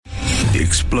The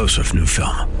explosive new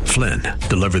film, Flynn,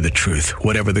 deliver the truth,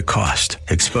 whatever the cost,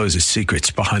 exposes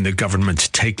secrets behind the government's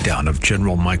takedown of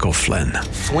General Michael Flynn.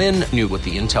 Flynn knew what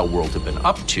the intel world had been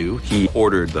up to. He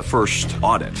ordered the first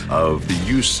audit of the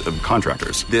use of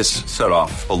contractors. This set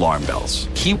off alarm bells.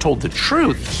 He told the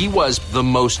truth. He was the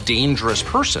most dangerous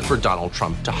person for Donald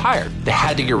Trump to hire. They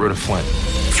had to get rid of Flynn.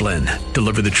 Flynn,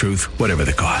 deliver the truth, whatever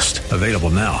the cost. Available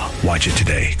now. Watch it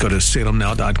today. Go to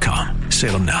salemnow.com.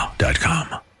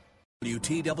 salemnow.com.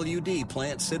 WTWD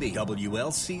Plant City,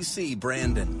 WLCC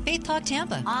Brandon. Faith Talk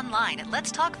Tampa. Online at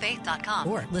letstalkfaith.com.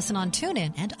 Or listen on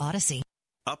TuneIn and Odyssey.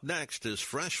 Up next is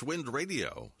Fresh Wind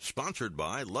Radio, sponsored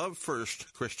by Love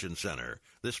First Christian Center.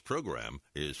 This program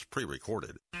is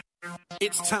pre-recorded.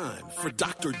 It's time for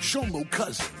Dr. Jomo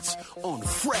Cousins on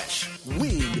Fresh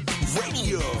Wind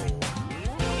Radio.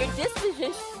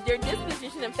 Your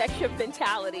disposition affects your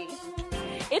mentality.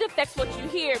 It affects what you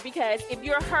hear, because if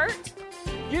you're hurt,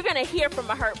 you're going to hear from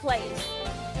a hurt place.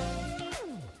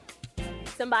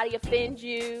 Somebody offends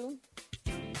you.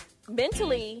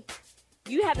 Mentally,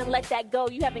 you haven't let that go.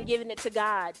 You haven't given it to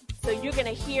God. So you're going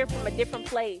to hear from a different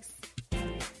place.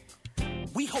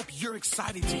 We hope you're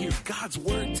excited to hear God's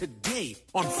word today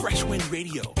on Fresh Wind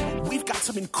Radio. We've got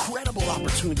some incredible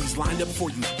opportunities lined up for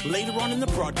you later on in the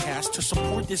broadcast to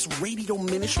support this radio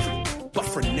ministry. But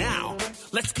for now,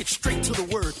 let's get straight to the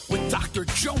word with Dr.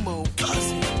 Jomo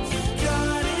Cousins.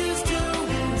 God is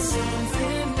doing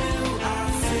something new.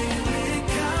 I feel it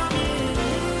coming.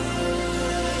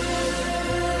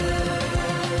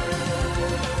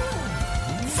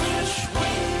 Fresh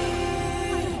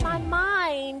Wind. My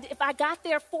mind, if I got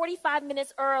there 45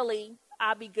 minutes early,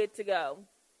 I'll be good to go.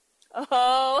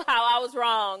 Oh, how I was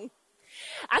wrong.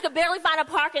 I could barely find a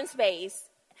parking space.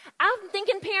 I'm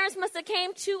thinking parents must have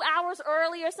came 2 hours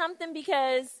early or something,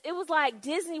 because it was like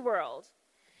Disney World.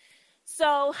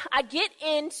 So I get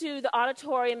into the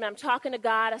auditorium and I'm talking to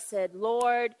God. I said,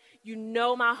 Lord, you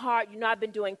know my heart. You know I've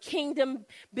been doing kingdom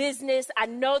business. I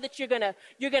know that you're gonna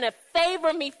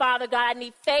favor me, Father God. I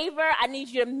need favor. I need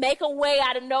you to make a way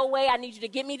out of no way. I need you to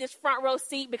give me this front row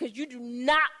seat, because you do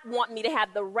not want me to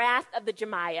have the wrath of the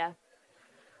Jemiah.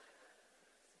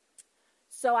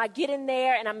 So I get in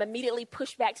there and I'm immediately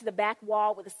pushed back to the back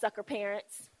wall with the sucker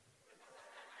parents.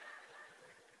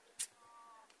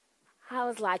 I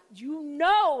was like, you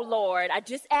know, Lord, I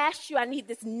just asked you. I need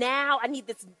this now. I need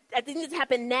this to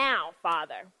happen now,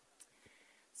 Father.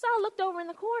 So I looked over in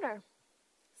the corner,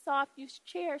 saw a few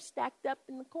chairs stacked up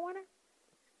in the corner.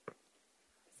 I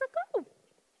was like, oh,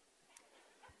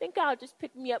 I think I'll just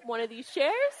pick me up one of these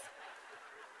chairs.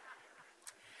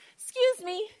 Excuse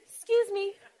me.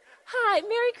 Hi,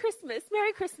 Merry Christmas.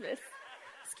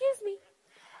 Excuse me.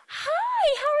 Hi,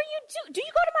 how are you doing? Do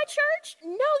you go to my church? No,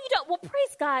 you don't. Well,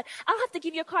 praise God. I'll have to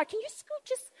give you a card. Can you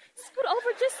scoot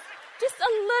over just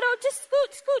a little? Just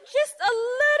scoot just a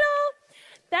little.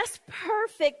 That's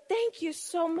perfect. Thank you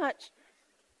so much.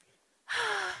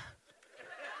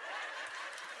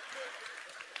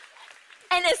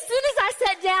 And as soon as I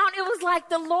sat down, it was like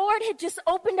the Lord had just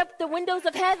opened up the windows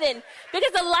of heaven,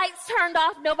 because the lights turned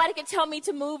off. Nobody could tell me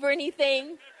to move or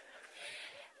anything.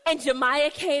 And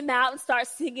Jemiah came out and started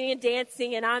singing and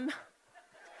dancing, and I'm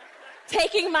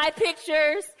taking my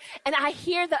pictures. And I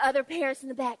hear the other parents in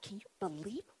the back, can you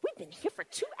believe we've been here for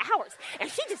 2 hours?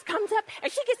 And she just comes up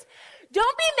and she gets,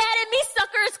 don't be mad at me,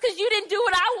 suckers, because you didn't do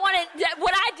what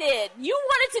I did. You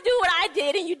wanted to do what I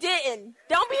did, and you didn't.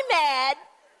 Don't be mad.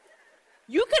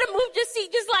 You could have moved your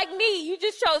seat just like me. You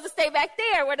just chose to stay back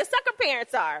there where the sucker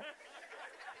parents are.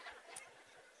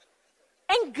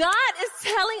 And God is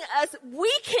telling us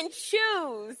we can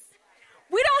choose.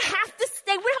 We don't have to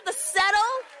stay. We don't have to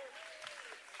settle.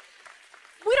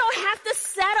 We don't have to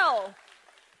settle.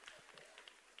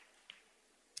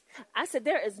 I said,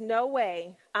 there is no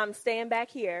way I'm staying back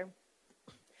here.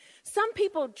 Some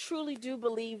people truly do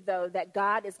believe, though, that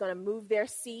God is going to move their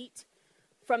seat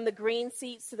from the green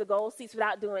seats to the gold seats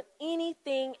without doing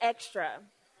anything extra.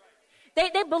 They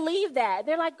believe that.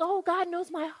 They're like, oh, God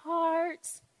knows my heart.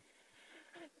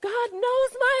 God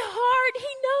knows my heart.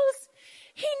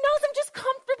 He knows I'm just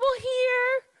comfortable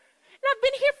here. And I've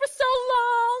been here for so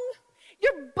long.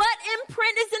 Your butt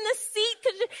imprint is in the seat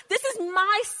because this is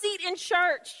my seat in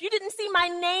church. You didn't see my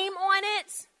name on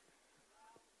it.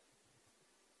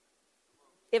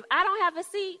 If I don't have a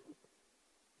seat,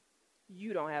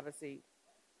 you don't have a seat.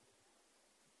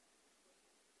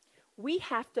 We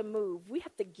have to move. We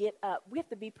have to get up. We have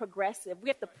to be progressive. We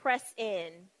have to press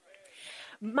in.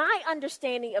 My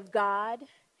understanding of God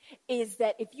is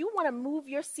that if you want to move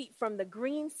your seat from the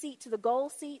green seat to the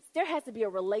gold seats, there has to be a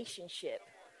relationship.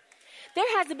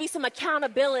 There has to be some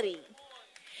accountability.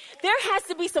 There has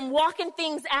to be some walking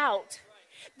things out.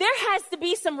 There has to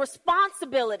be some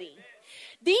responsibility.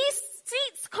 These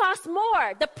seats cost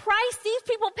more. The price these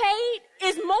people paid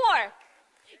is more.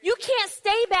 You can't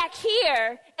stay back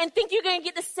here and think you're going to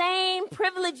get the same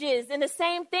privileges and the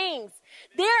same things.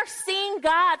 They're seeing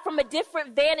God from a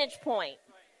different vantage point.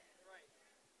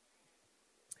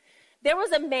 There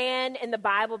was a man in the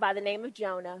Bible by the name of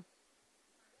Jonah.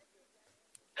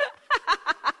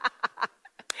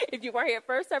 If you weren't here at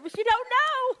first service, you don't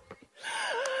know.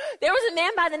 There was a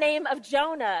man by the name of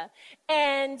Jonah,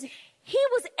 and he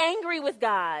was angry with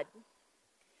God.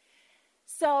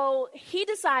 So he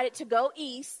decided to go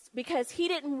east because he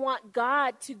didn't want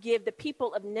God to give the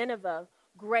people of Nineveh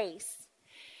grace.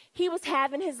 He was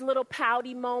having his little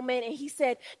pouty moment, and he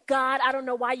said, God, I don't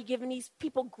know why you're giving these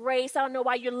people grace. I don't know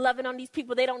why you're loving on these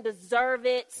people. They don't deserve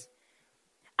it.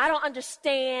 I don't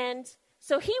understand.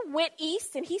 So he went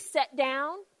east, and he sat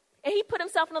down, and he put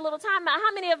himself in a little timeout.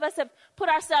 How many of us have put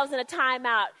ourselves in a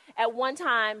timeout at one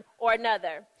time or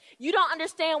another? You don't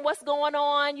understand what's going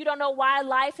on. You don't know why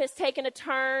life has taken a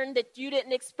turn that you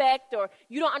didn't expect, or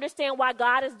you don't understand why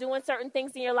God is doing certain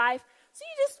things in your life. So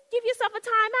you just give yourself a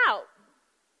timeout.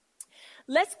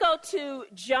 Let's go to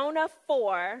Jonah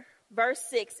 4, verse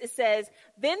 6. It says,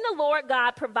 Then the Lord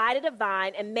God provided a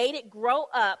vine and made it grow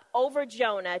up over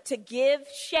Jonah to give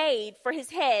shade for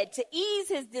his head, to ease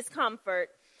his discomfort.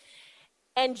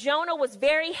 And Jonah was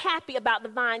very happy about the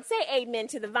vine. Say amen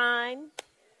to the vine.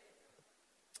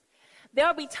 There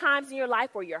will be times in your life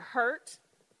where you're hurt,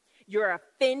 you're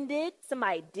offended,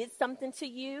 somebody did something to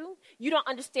you. You don't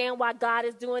understand why God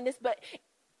is doing this, but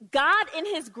God in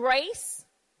his grace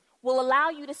will allow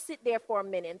you to sit there for a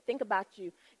minute and think about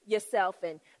yourself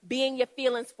and be in your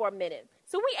feelings for a minute.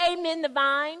 So we amen the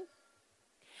vine.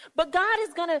 But God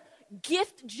is going to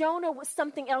gift Jonah with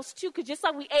something else too, because just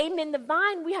like we amen the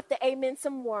vine, we have to amen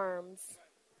some worms.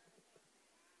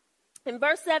 In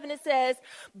verse 7 it says,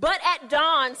 But at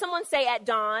dawn, someone say at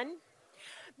dawn,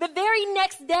 the very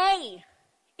next day.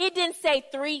 It didn't say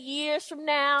 3 years from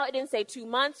now. It didn't say 2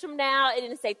 months from now. It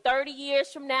didn't say 30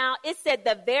 years from now. It said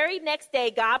the very next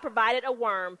day God provided a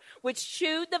worm which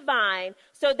chewed the vine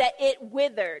so that it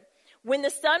withered. When the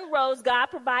sun rose, God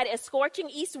provided a scorching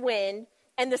east wind,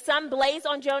 and the sun blazed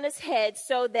on Jonah's head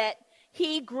so that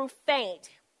he grew faint.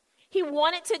 He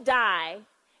wanted to die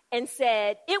and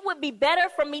said, It would be better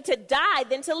for me to die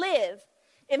than to live.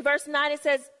 In verse 9 it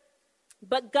says,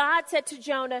 But God said to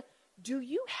Jonah, Do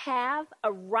you have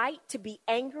a right to be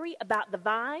angry about the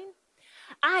vine?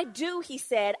 I do, he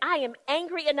said. I am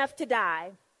angry enough to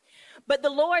die. But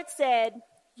the Lord said,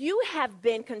 You have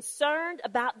been concerned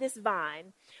about this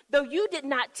vine, though you did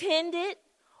not tend it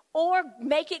or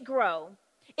make it grow.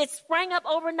 It sprang up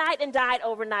overnight and died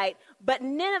overnight. But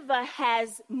Nineveh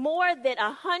has more than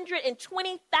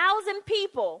 120,000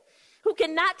 people who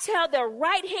cannot tell their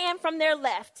right hand from their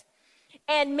left,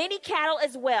 and many cattle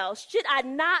as well. Should I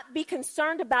not be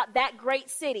concerned about that great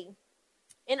city?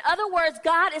 In other words,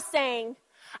 God is saying,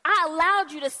 I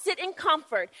allowed you to sit in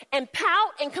comfort and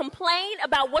pout and complain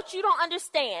about what you don't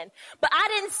understand. But I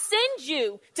didn't send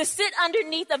you to sit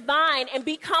underneath a vine and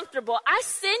be comfortable. I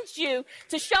sent you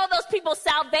to show those people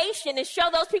salvation and show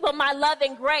those people my love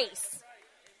and grace.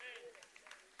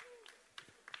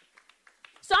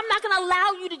 So I'm not going to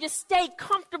allow you to just stay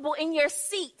comfortable in your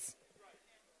seat.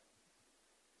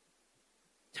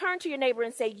 Turn to your neighbor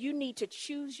and say, You need to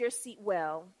choose your seat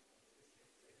well.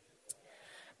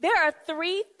 There are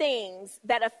 3 things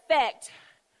that affect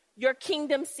your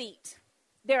kingdom seat.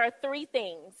 There are 3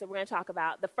 things that we're going to talk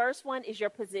about. The first one is your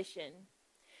position.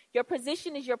 Your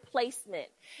position is your placement.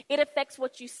 It affects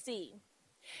what you see.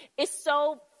 It's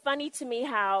so funny to me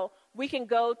how we can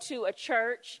go to a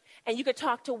church and you could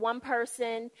talk to one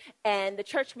person and the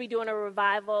church would be doing a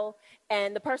revival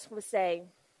and the person would say,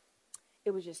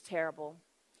 It was just terrible.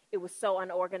 It was so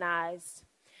unorganized.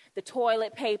 The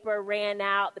toilet paper ran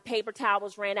out. The paper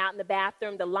towels ran out in the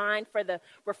bathroom. The line for the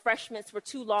refreshments were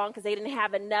too long because they didn't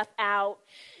have enough out.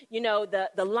 You know,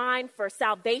 the line for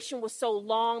salvation was so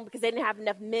long because they didn't have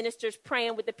enough ministers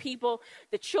praying with the people.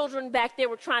 The children back there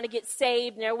were trying to get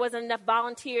saved, and there wasn't enough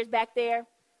volunteers back there.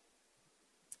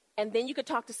 And then you could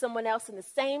talk to someone else in the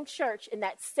same church in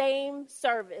that same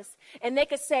service, and they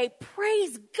could say,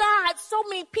 Praise God, so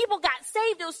many people got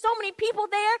saved. There was so many people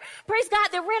there. Praise God,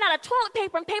 they ran out of toilet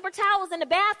paper and paper towels in the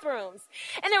bathrooms.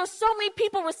 And there were so many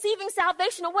people receiving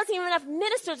salvation. There wasn't even enough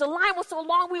ministers. The line was so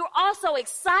long. We were all so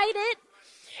excited.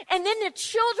 And then the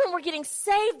children were getting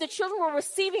saved. The children were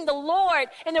receiving the Lord,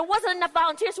 and there wasn't enough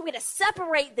volunteers, so we had to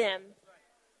separate them.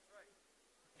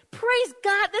 Praise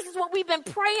God, this is what we've been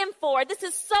praying for. This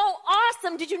is so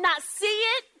awesome. Did you not see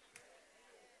it?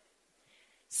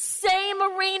 Same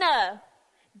arena,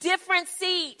 different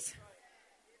seat.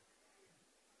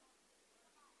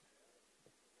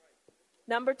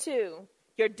 Number 2,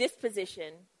 your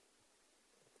disposition.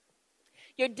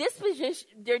 Your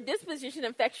disposition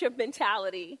affects your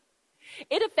mentality.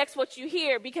 It affects what you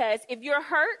hear, because if you're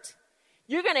hurt,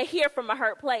 you're going to hear from a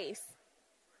hurt place.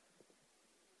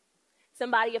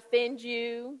 Somebody offends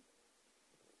you.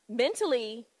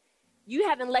 Mentally, you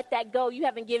haven't let that go. You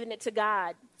haven't given it to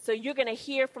God. So you're going to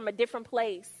hear from a different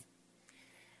place.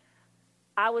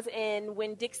 I was in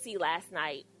Winn-Dixie last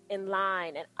night in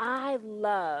line, and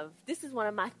this is one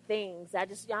of my things.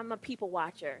 I'm a people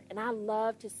watcher, and I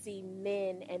love to see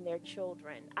men and their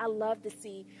children. I love to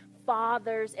see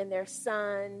fathers and their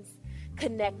sons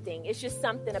connecting. It's just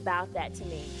something about that to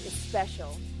me. It's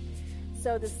special.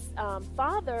 So this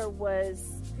father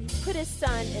he put his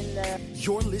son in the...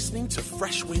 You're listening to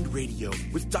Fresh Wind Radio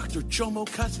with Dr. Jomo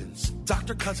Cousins.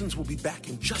 Dr. Cousins will be back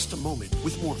in just a moment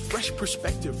with more fresh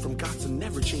perspective from God's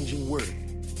never-changing word.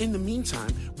 In the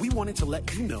meantime, we wanted to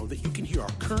let you know that you can hear our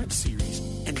current series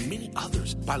and many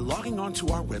others by logging on to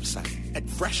our website at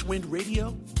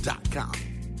freshwindradio.com.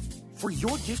 For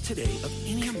your gift today of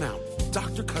any amount,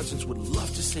 Dr. Cousins would love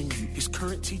to send you his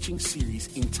current teaching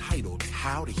series entitled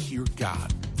How to Hear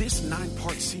God. This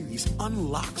 9-part series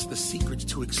unlocks the secrets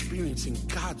to experiencing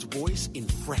God's voice in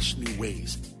fresh new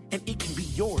ways, and it can be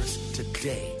yours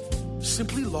today.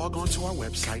 Simply log on to our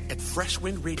website at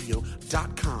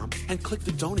freshwindradio.com and click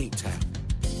the Donate tab.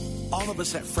 All of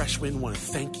us at Fresh Wind want to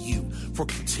thank you for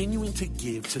continuing to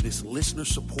give to this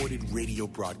listener-supported radio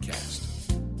broadcast.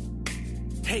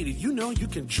 Hey, did you know you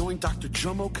can join Dr.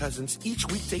 Jomo Cousins each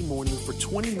weekday morning for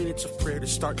 20 minutes of prayer to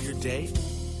start your day?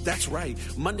 That's right.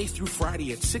 Monday through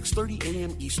Friday at 6:30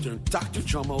 a.m. Eastern, Dr.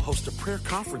 Jomo hosts a prayer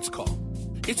conference call.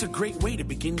 It's a great way to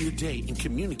begin your day in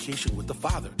communication with the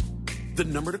Father. The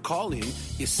number to call in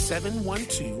is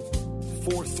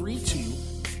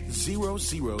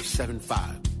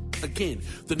 712-432-0075. Again,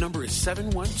 the number is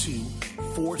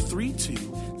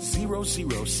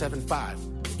 712-432-0075.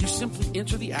 You simply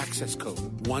enter the access code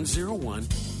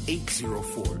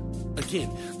 101804. Again,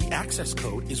 the access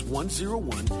code is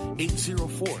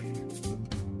 101804.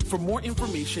 For more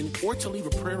information or to leave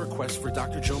a prayer request for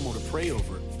Dr. Jomo to pray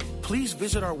over, please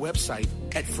visit our website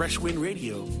at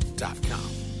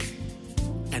freshwindradio.com.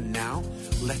 And now,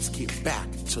 let's get back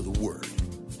to the Word.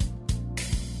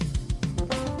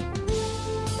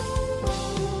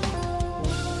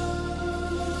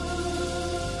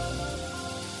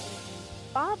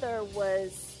 Father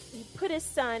he put his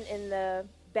son in the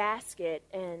basket,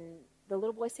 and the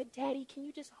little boy said, "Daddy, can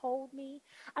you just hold me?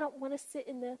 I don't want to sit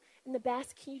in the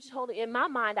basket. Can you just hold it?" In my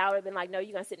mind, I would have been like, "No,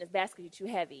 you're going to sit in this basket. You're too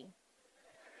heavy."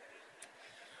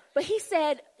 But he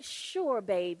said, "Sure,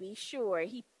 baby, sure."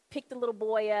 He picked the little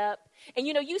boy up. And,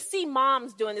 you see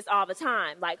moms doing this all the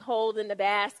time, like holding the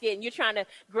basket, and you're trying to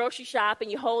grocery shop,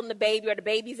 and you're holding the baby, or the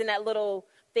baby's in that little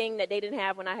thing that they didn't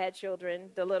have when I had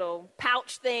children, the little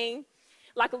pouch thing,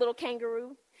 like a little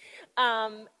kangaroo.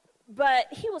 But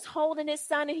he was holding his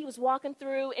son, and he was walking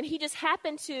through, and he just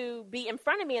happened to be in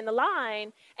front of me in the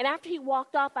line. And after he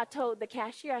walked off, I told the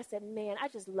cashier, I said, "Man, I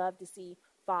just love to see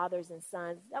fathers and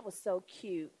sons. That was so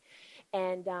cute."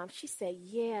 And she said,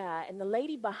 "Yeah." And the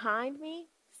lady behind me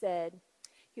said,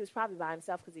 he was probably by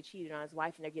himself because he cheated on his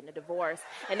wife and they're getting a divorce.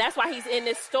 And that's why he's in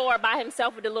this store by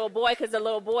himself with the little boy, because the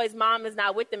little boy's mom is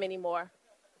not with them anymore.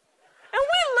 And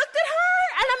we looked at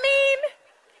her, and I mean,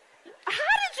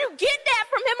 how did you get that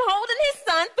from him holding his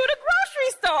son through the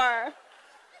grocery store?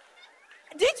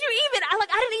 Did you even, I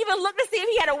didn't even look to see if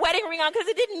he had a wedding ring on, because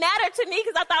it didn't matter to me,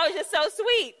 because I thought it was just so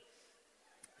sweet.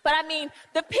 But I mean,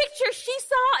 the picture she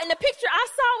saw and the picture I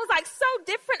saw was like so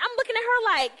different. I'm looking at her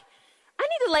like, I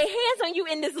need to lay hands on you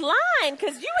in this line,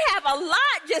 because you have a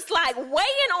lot just like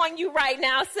weighing on you right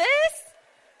now, sis.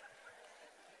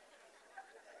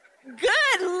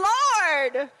 Good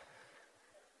Lord.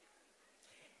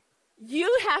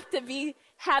 You have to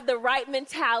have the right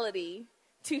mentality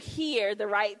to hear the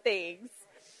right things.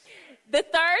 The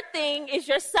third thing is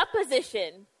your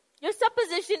supposition. Your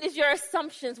supposition is your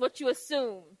assumptions, what you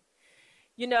assume.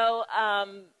 There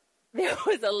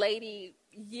was a lady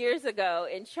years ago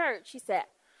in church. She said,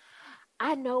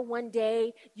 "I know one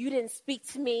day you didn't speak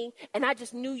to me, and I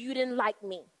just knew you didn't like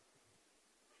me."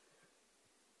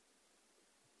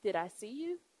 Did I see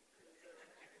you?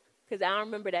 Because I don't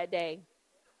remember that day.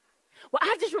 "Well,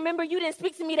 I just remember you didn't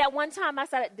speak to me that one time." I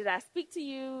said, "Did I speak to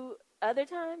you other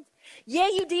times?" "Yeah,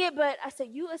 you did." But I said,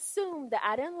 "You assumed that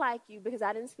I didn't like you because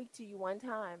I didn't speak to you one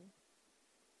time."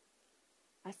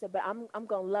 I said, "But I'm going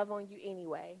to love on you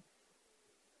anyway."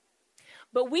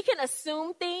 But we can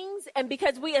assume things, and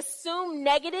because we assume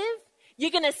negative,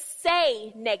 You're going to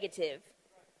say negative.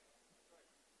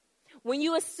 When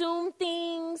you assume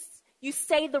things, you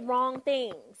say the wrong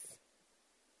things.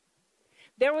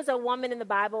 There was a woman in the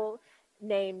Bible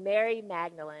named Mary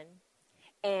Magdalene,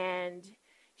 and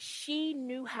she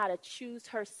knew how to choose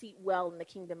her seat well in the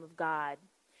kingdom of God.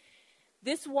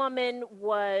 This woman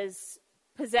was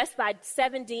possessed by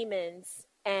 7 demons,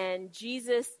 and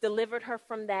Jesus delivered her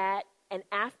from that. And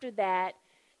after that,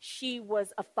 she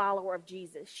was a follower of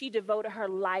Jesus. She devoted her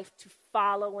life to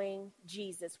following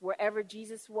Jesus. Wherever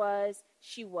Jesus was,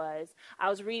 she was. I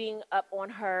was reading up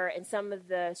on her, and some of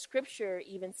the scripture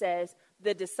even says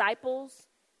the disciples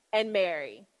and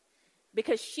Mary,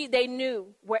 because they knew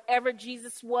wherever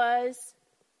Jesus was,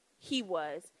 he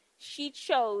was. She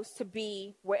chose to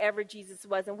be wherever Jesus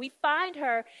was. And we find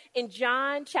her in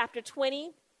John chapter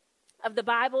 20 of the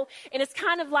Bible. And it's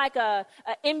kind of like a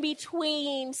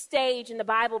in-between stage in the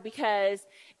Bible, because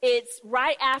it's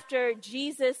right after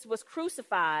Jesus was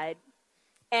crucified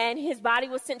and his body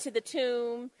was sent to the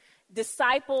tomb.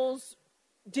 Disciples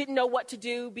didn't know what to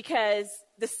do because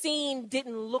the scene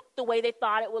didn't look the way they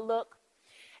thought it would look.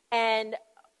 And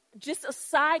just a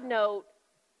side note,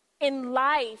 in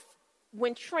life,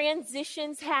 when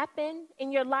transitions happen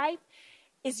in your life,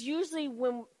 is usually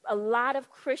when a lot of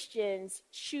Christians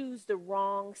choose the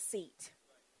wrong seat.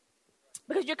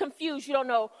 Because you're confused. You don't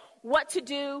know what to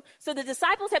do. So the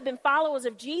disciples have been followers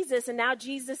of Jesus, and now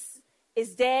Jesus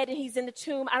is dead and he's in the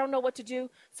tomb. I don't know what to do.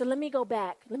 So let me go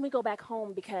back. Let me go back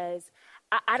home because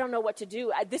I don't know what to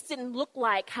do. This didn't look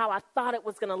like how I thought it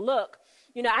was going to look.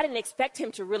 You know, I didn't expect him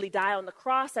to really die on the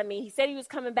cross. I mean, he said he was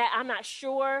coming back. I'm not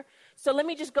sure. So let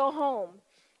me just go home.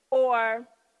 Or,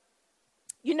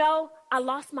 you know, I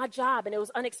lost my job and it was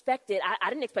unexpected. I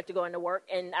didn't expect to go into work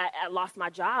and I lost my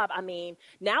job. I mean,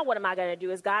 now what am I going to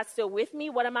do? Is God still with me?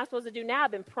 What am I supposed to do now?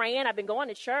 I've been praying. I've been going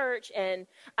to church and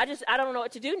I don't know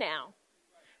what to do now.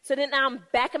 So then now I'm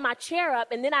backing my chair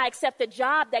up, and then I accept a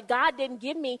job that God didn't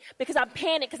give me because I'm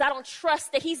panicked because I don't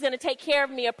trust that he's going to take care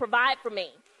of me or provide for me.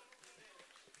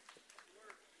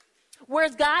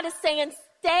 Whereas God is saying,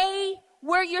 stay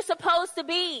where you're supposed to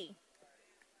be.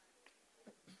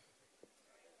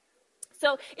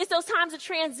 So it's those times of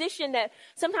transition that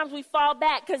sometimes we fall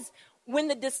back, because when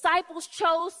the disciples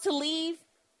chose to leave,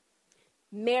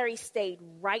 Mary stayed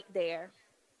right there.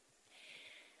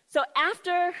 So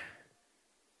after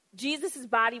Jesus'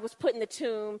 body was put in the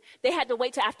tomb, they had to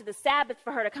wait till after the Sabbath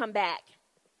for her to come back.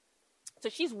 So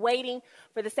she's waiting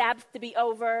for the Sabbath to be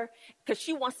over because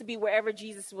she wants to be wherever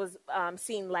Jesus was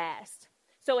seen last.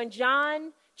 So in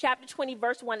John chapter 20,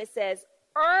 verse 1, it says,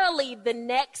 early the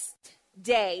next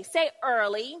day, say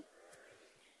early,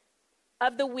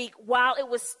 of the week, while it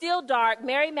was still dark,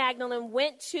 Mary Magdalene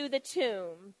went to the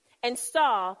tomb and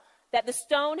saw that the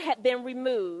stone had been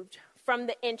removed from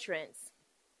the entrance.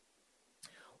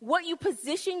 What you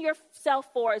position yourself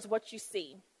for is what you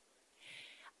see.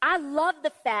 I love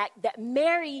the fact that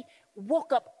Mary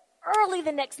woke up early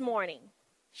the next morning.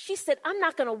 She said, I'm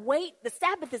not going to wait. The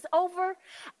Sabbath is over.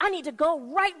 I need to go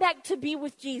right back to be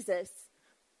with Jesus.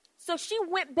 So she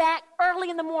went back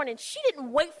early in the morning. She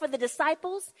didn't wait for the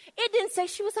disciples. It didn't say,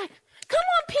 she was like, come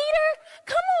on, Peter,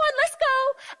 come on, let's go.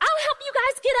 I'll help you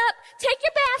guys get up. Take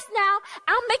your baths now.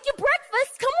 I'll make you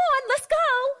breakfast. Come on, let's go.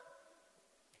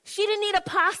 She didn't need a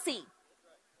posse.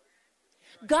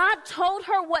 God told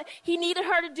her what he needed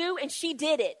her to do, and she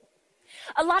did it.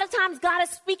 A lot of times God is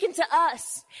speaking to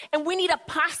us, and we need a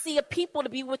posse of people to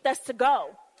be with us to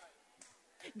go.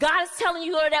 God is telling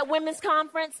you to go to that women's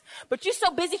conference, but you're so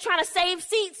busy trying to save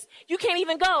seats, you can't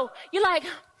even go. You're like,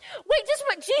 wait, just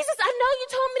what, Jesus, I know you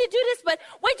told me to do this, but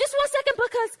wait just 1 second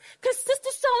because sister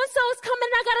so-and-so is coming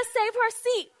and I got to save her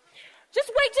seat.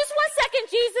 Just wait just 1 second,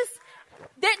 Jesus.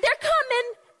 They're coming.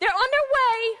 They're on their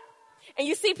way. And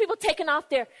you see people taking off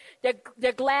their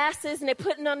glasses and they're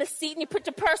putting on the seat, and you put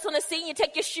your purse on the seat and you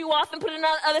take your shoe off and put it on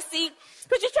the other seat.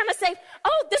 Because you're trying to say,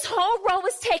 oh, this whole row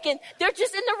is taken. They're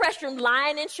just in the restroom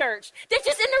lying in church. They're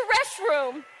just in the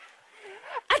restroom.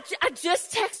 I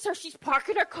just text her. She's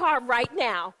parking her car right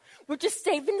now. We're just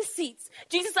saving the seats.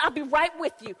 Jesus, I'll be right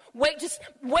with you. Just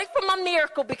wait for my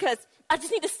miracle because I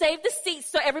just need to save the seats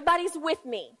so everybody's with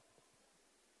me.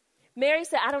 Mary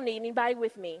said, I don't need anybody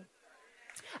with me.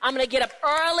 I'm going to get up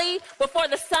early before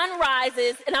the sun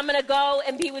rises, and I'm going to go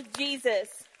and be with Jesus.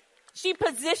 She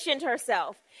positioned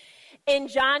herself. In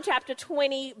John chapter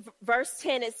 20, verse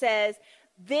 10, it says,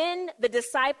 then the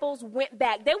disciples went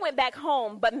back. They went back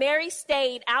home, but Mary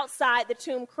stayed outside the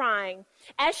tomb crying.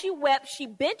 As she wept, she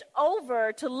bent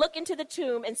over to look into the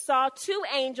tomb and saw 2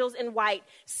 angels in white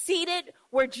seated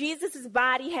where Jesus'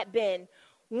 body had been,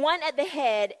 one at the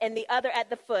head and the other at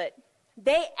the foot.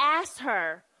 they asked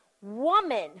her,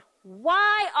 "Woman,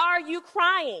 why are you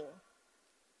crying?"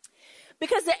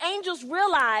 Because the angels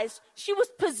realized she was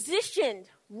positioned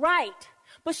right,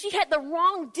 but she had the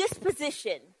wrong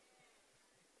disposition.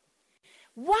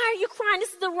 Why are you crying?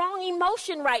 This is the wrong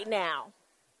emotion right now.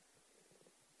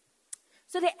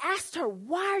 So they asked her,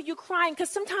 "Why are you crying?" Because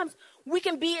sometimes we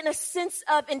can be in a sense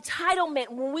of entitlement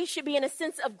when we should be in a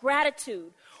sense of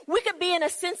gratitude. We could be in a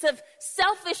sense of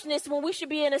selfishness when we should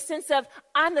be in a sense of,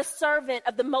 I'm the servant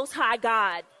of the Most High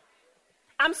God.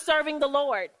 I'm serving the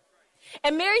Lord.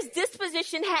 And Mary's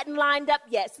disposition hadn't lined up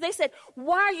yet. So they said,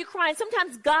 "Why are you crying?"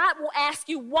 Sometimes God will ask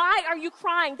you, "Why are you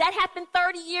crying? That happened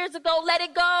 30 years ago. Let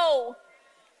it go.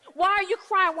 Why are you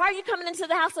crying? Why are you coming into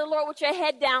the house of the Lord with your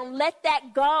head down? Let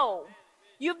that go.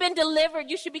 You've been delivered.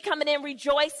 You should be coming in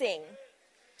rejoicing."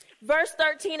 Verse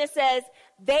 13, it says,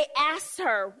 they asked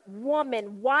her,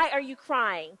 "Woman, why are you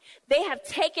crying? They have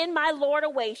taken my Lord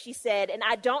away," she said, "and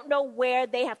I don't know where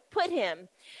they have put him."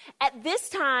 At this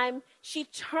time, she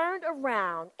turned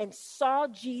around and saw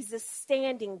Jesus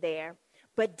standing there,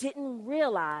 but didn't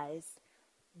realize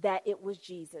that it was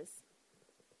Jesus.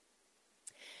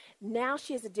 Now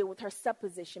she has to deal with her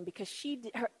supposition because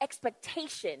her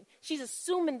expectation, she's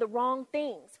assuming the wrong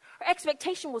things. Her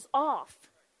expectation was off.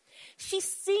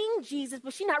 She's seeing Jesus,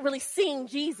 but she's not really seeing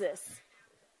Jesus.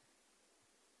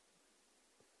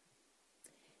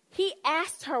 He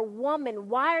asked her, "Woman,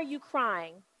 why are you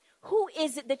crying? Who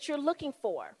is it that you're looking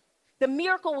for?" The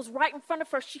miracle was right in front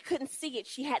of her. She couldn't see it.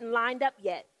 She hadn't lined up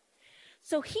yet.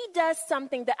 So he does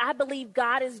something that I believe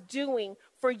God is doing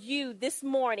for you this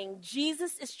morning.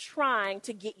 Jesus is trying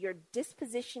to get your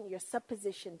disposition, your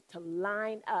supposition to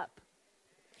line up.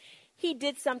 He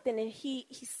did something and she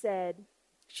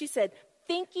said,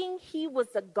 thinking he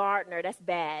was a gardener, that's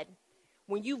bad.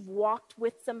 When you've walked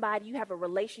with somebody, you have a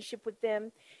relationship with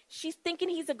them. She's thinking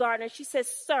he's a gardener. She says,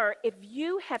 "Sir, if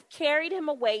you have carried him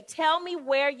away, tell me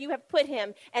where you have put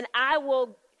him, and I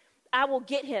will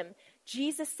get him."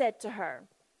 Jesus said to her,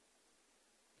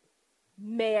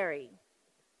 "Mary."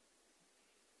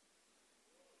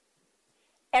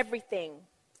 Everything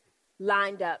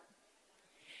lined up.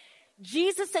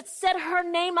 Jesus had said her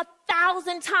name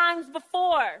 1,000 times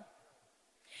before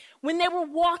when they were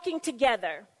walking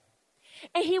together.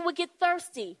 And he would get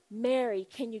thirsty. "Mary,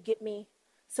 can you get me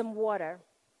some water?"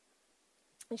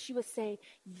 And she would say,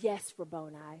 "Yes,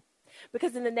 Rabboni."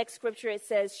 Because in the next scripture it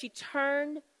says, she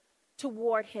turned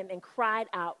toward him and cried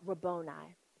out,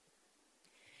 "Rabboni."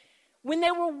 When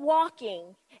they were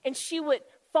walking and she would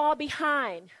fall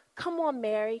behind, "Come on,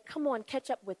 Mary, come on, catch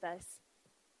up with us."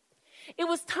 It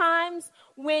was times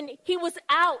when he was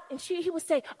out and he would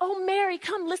say, "Oh, Mary,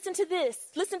 come, listen to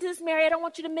this. Listen to this, Mary. I don't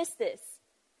want you to miss this."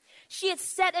 She had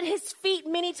sat at his feet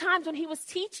many times when he was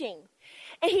teaching.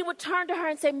 And he would turn to her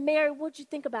and say, "Mary, what'd you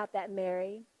think about that,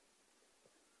 Mary?"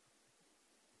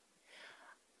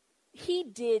 He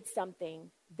did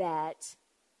something that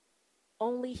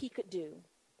only he could do.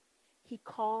 He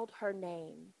called her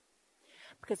name.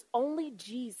 Because only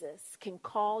Jesus can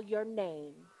call your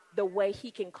name the way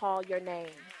he can call your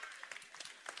name.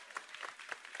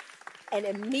 And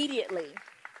immediately,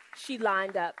 she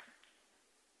lined up.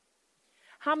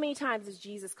 How many times has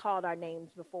Jesus called our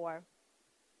names before?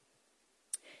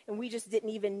 And we just didn't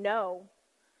even know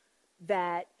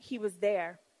that he was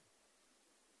there.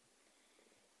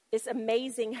 It's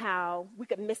amazing how we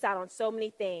could miss out on so many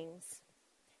things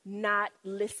not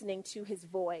listening to his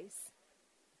voice.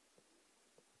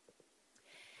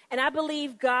 And I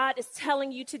believe God is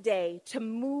telling you today to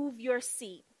move your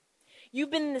seat.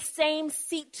 You've been in the same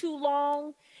seat too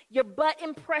long. Your butt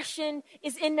impression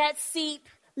is in that seat.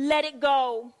 Let it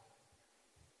go.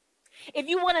 If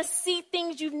you want to see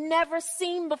things you've never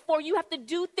seen before, you have to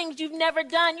do things you've never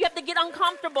done. You have to get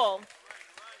uncomfortable.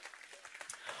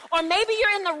 Or maybe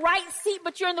you're in the right seat,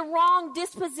 but you're in the wrong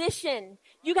disposition.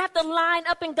 You have to line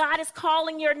up and God is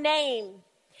calling your name.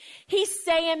 He's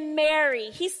saying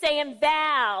Mary. He's saying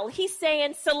Val. He's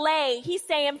saying Soleil. He's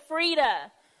saying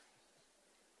Frida.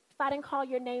 If I didn't call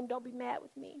your name, don't be mad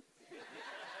with me.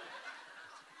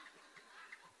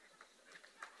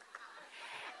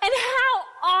 And how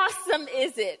awesome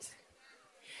is it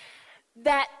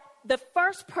that the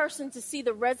first person to see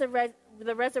the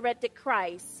resurrected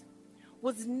Christ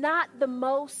was not the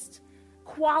most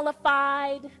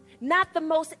qualified, not the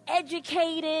most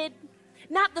educated,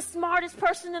 not the smartest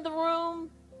person in the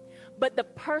room, but the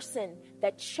person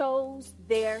that chose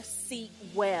their seat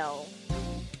well.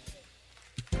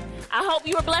 I hope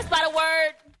you were blessed by the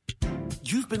word.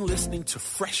 You've been listening to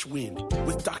Fresh Wind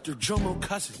with Dr. Jomo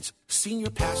Cousins, Senior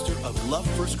Pastor of Love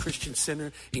First Christian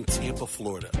Center in Tampa,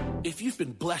 Florida. If you've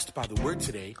been blessed by the word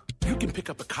today, you can pick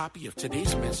up a copy of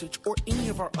today's message or any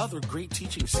of our other great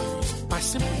teaching series by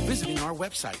simply visiting our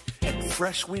website at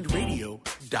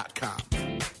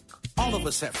freshwindradio.com. All of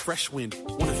us at Fresh Wind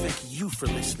want to thank you for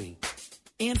listening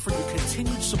and for your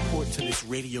continued support to this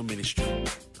radio ministry.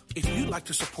 If you'd like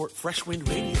to support Fresh Wind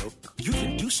Radio, you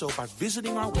can do so by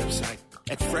visiting our website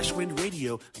at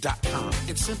freshwindradio.com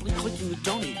and simply clicking the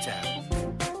Donate tab.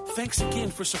 Thanks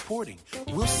again for supporting.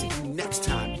 We'll see you next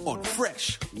time on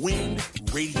Fresh Wind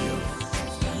Radio.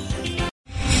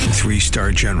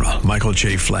 3-star General Michael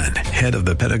J. Flynn, head of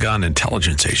the Pentagon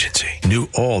Intelligence Agency, knew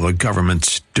all the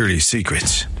government's dirty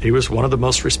secrets. He was one of the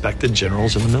most respected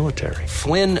generals in the military.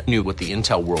 Flynn knew what the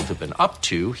intel world had been up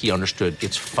to. He understood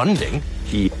its funding.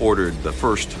 He ordered the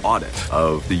first audit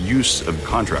of the use of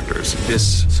contractors.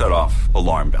 This set off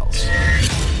alarm bells.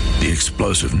 The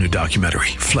explosive new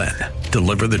documentary, Flynn,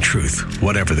 Deliver the Truth,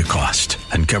 Whatever the Cost,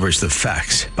 uncovers the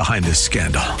facts behind this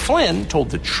scandal. Flynn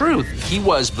told the truth. He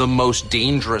was the most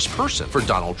dangerous person for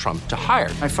Donald Trump to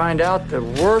hire. I find out the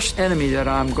worst enemy that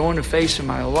I'm going to face in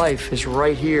my life is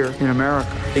right here in America.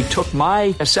 They took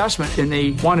my assessment and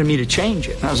they wanted me to change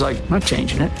it. And I was like, I'm not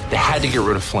changing it. They had to get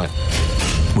rid of Flynn.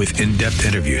 With in-depth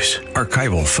interviews,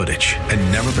 archival footage,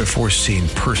 and never-before-seen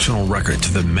personal records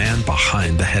of the man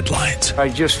behind the headlines. I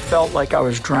just felt like I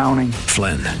was drowning.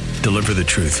 Flynn, Deliver the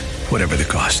Truth, Whatever the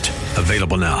Cost.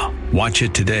 Available now. Watch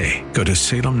it today. Go to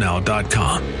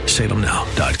salemnow.com.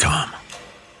 salemnow.com.